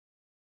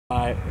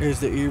Alright, here's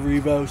the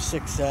e-revo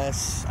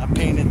 6S. I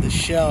painted the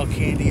shell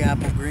candy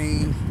apple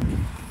green.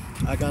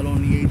 I got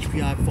on the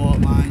HPI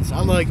fault lines.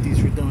 I like these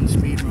for doing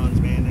speed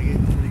runs, man. They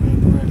get pretty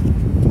good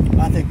grip.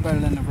 I think better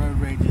than the road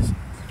rages.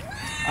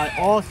 I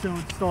also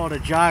installed a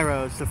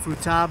gyro. It's the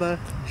Futaba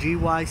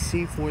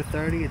GYC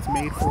 430. It's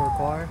made for a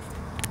car.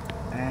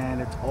 And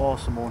it's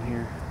awesome on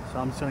here. So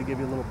I'm just going to give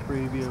you a little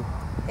preview.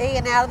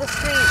 Ian, out of the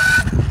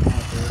street.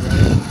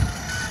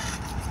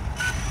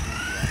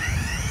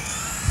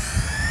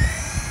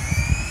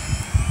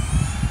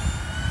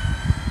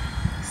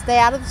 Stay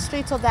out of the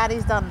street till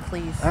Daddy's done,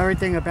 please.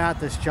 Everything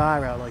about this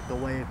gyro, like the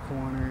way it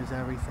corners,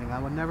 everything. I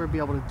would never be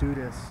able to do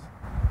this,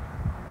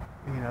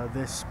 you know,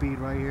 this speed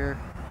right here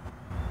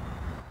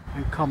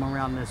and come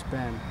around this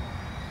bend.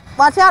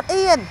 Watch out,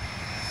 Ian.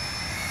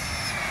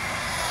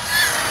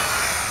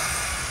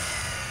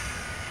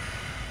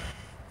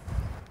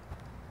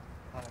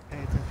 All right,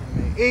 pay attention to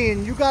me.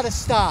 Ian, you gotta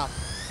stop.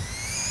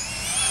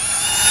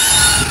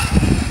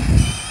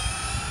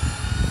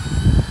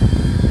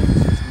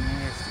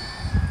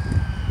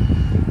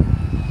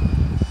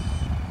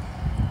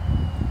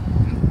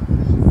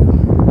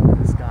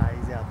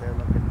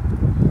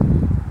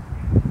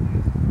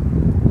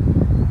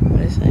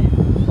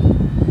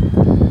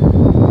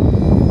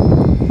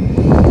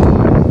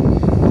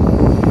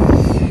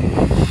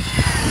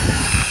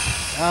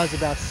 That was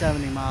about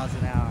 70 miles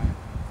an hour.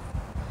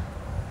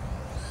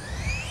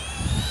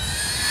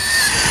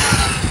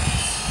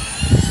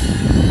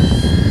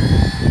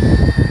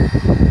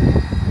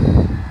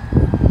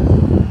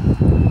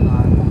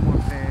 Alright, one more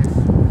pass.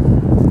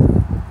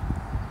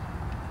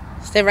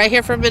 Stay right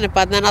here for a minute,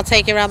 bud, and then I'll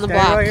take you around the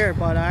block. Stay right here,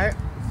 bud, alright?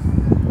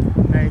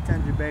 Pay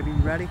attention, baby. You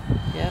ready?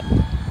 Yep.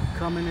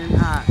 Coming in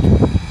hot.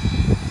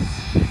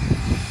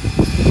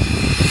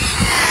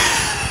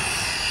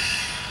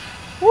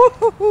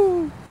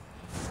 Woo-hoo-hoo!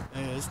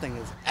 Yeah, this thing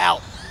is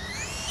out.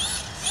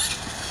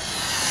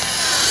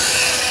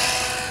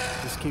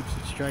 Just keeps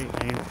it straight,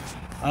 man.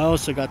 I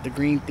also got the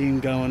green theme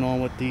going on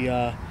with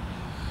the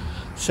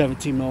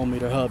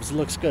 17mm hubs. It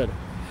looks good.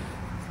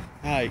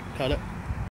 Alright, cut it.